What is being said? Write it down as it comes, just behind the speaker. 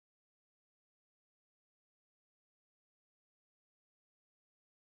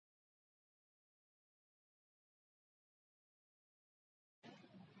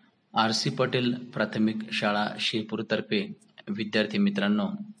R.C.Patel प्राथमिक शाळा शिरपूरतर्फे विद्यार्थी मित्रांनो,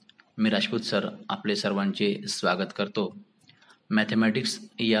 मी राजपूत सर आपले सर्वांचे स्वागत करतो. मॅथमॅटिक्स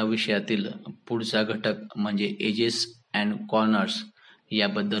या विषयातील पुढचा घटक म्हणजे एजेस अँड कॉर्नर्स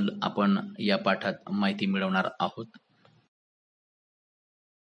याबद्दल आपण या पाठात माहिती मिळवणार आहोत.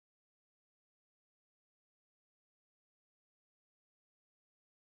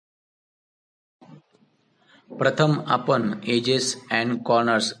 प्रथम आपण एजेस अँड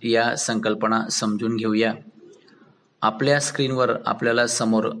कॉर्नर्स या संकल्पना समजून घेऊया. आपल्या स्क्रीनवर आपल्याला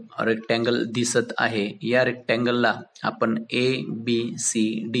समोर रेक्टँगल दिसत आहे. या रेक्टँगलला आपण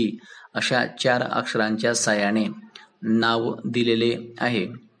ABCD अशा 4 अक्षरांच्या साहाय्याने नाव दिलेले आहे.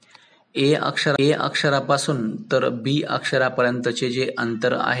 ए अक्षरापासून तर B अक्षरापर्यंतचे जे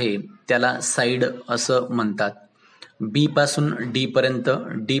अंतर आहे त्याला साइड असं म्हणतात. B पासून D पर्यंत,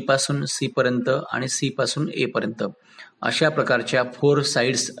 D पासून C पर्यंत आणि C पासून A पर्यंत अशा प्रकारच्या 4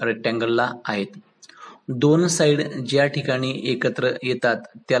 साइड्स रेक्टँगलला आहेत. 2 साइड ज्या ठिकाणी एकत्र येतात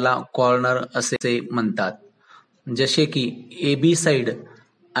त्याला कॉर्नर असे म्हणतात. जसे की AB साइड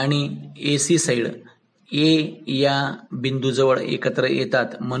आणि AC साइड A या बिंदूजवळ एकत्र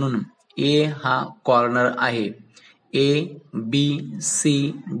येतात म्हणून A हा कॉर्नर आहे. A, B,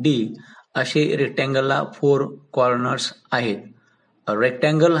 C, D असे रेक्टँगलला 4 कॉर्नर्स आहेत. A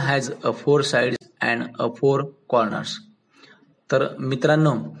rectangle has a 4 sides and a 4 corners. तर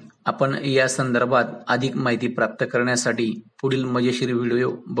मित्रांनो, आपण या संदर्भात अधिक माहिती प्राप्त करण्यासाठी पुढील मजेशीर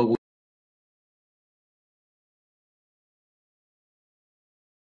व्हिडिओ बघू.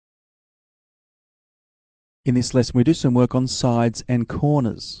 In this lesson, we do some work on sides and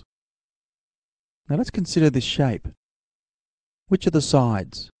corners. Now let's consider this shape. Which are the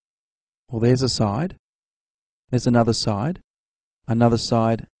sides? Well, there's a side, there's another side, and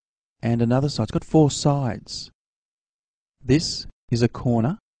another side. It's got 4 sides. This is a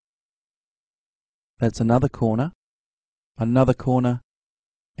corner. That's another corner,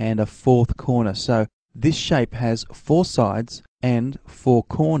 and a 4th corner. So this shape has 4 sides and 4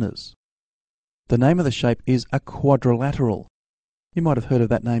 corners. The name of the shape is a quadrilateral. You might have heard of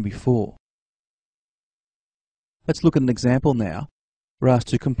that name before. Let's look at an example now. We're asked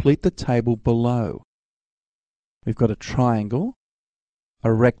to complete the table below. We've got a triangle,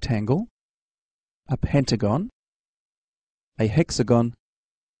 a rectangle, a pentagon, a hexagon,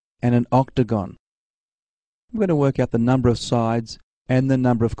 and an octagon. We're going to work out the number of sides and the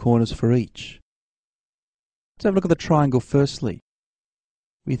number of corners for each. Let's have a look at the triangle firstly.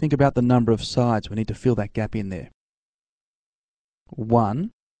 When you think about the number of sides, we need to fill that gap in there. 1,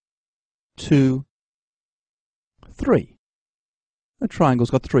 2, 3. The triangle's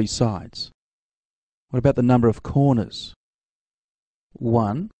got 3 sides. What about the number of corners?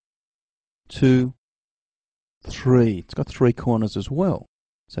 1, 2, 3. It's got 3 corners as well.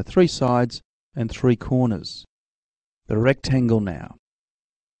 So 3 sides and 3 corners. The rectangle now.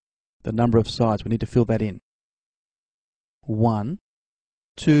 The number of sides, we need to fill that in. 1,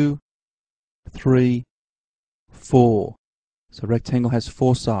 2, 3, 4. So rectangle has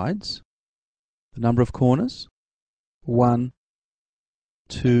 4 sides. The number of corners? 1,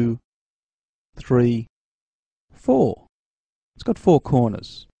 2, 3, 4. It's got 4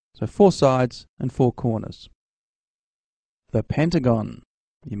 corners. So 4 sides and 4 corners. The pentagon.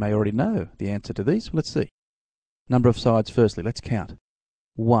 You may already know the answer to these. Let's see. Number of sides firstly. Let's count.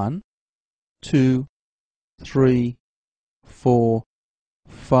 1, 2, 3, 4,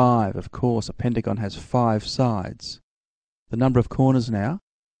 5. Of course, a pentagon has 5 sides. The number of corners now.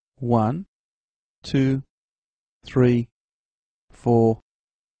 1, 2, 3, 4,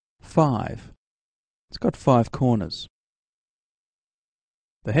 5. It's got 5 corners.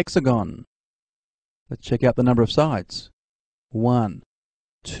 The hexagon. Let's check out the number of sides. 1,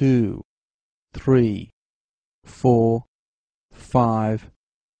 2, 3, 4, 5,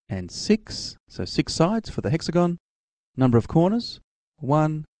 and 6. So 6 sides for the hexagon. Number of corners.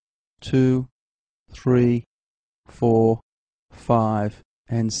 1, 2, 3, 4, 5,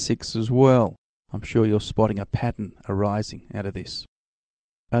 and 6 as well. I'm sure you're spotting a pattern arising out of this.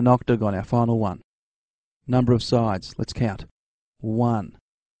 An octagon, our final one. Number of sides, let's count. 1,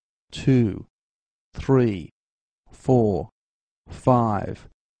 2, 3, 4, 5,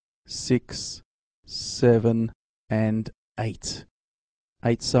 6, 7, and 8.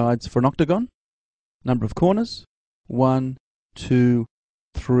 8 sides for an octagon. Number of corners. 1, 2,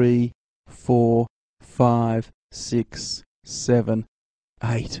 3, 4, 5, 6, 7,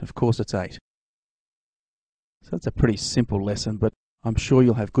 8. Of course it's 8. So that's a pretty simple lesson, but I'm sure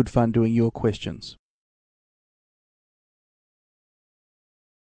you'll have good fun doing your questions.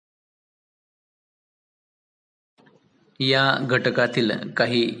 या घटकातील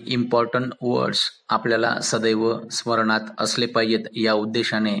काही important words आपल्याला सदैव स्मरणात असले पाहिजेत या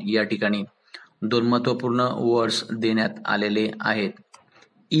उद्देशाने या ठिकाणी 2 महत्त्वपूर्ण वर्ड्स देण्यात आलेले आहेत.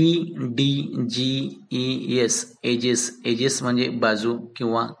 EDGES एजेस, एजेस म्हणजे बाजू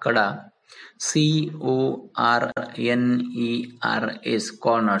किंवा कडा. CORNERS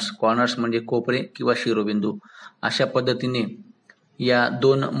कॉर्नर्स, कॉर्नर्स म्हणजे कोपरे किंवा शिरोबिंदू. अशा पद्धतीने या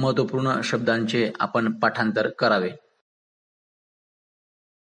 2 महत्त्वपूर्ण शब्दांचे आपण पाठांतर करावे.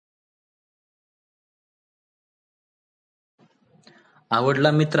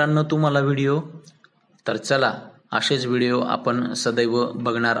 आवडला मित्रांनो तुम्हाला व्हिडिओ? तर चला असेच व्हिडिओ आपण सदैव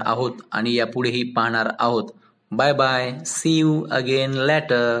बघणार आहोत आणि यापुढेही पाहणार आहोत. Bye bye. C you again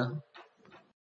later.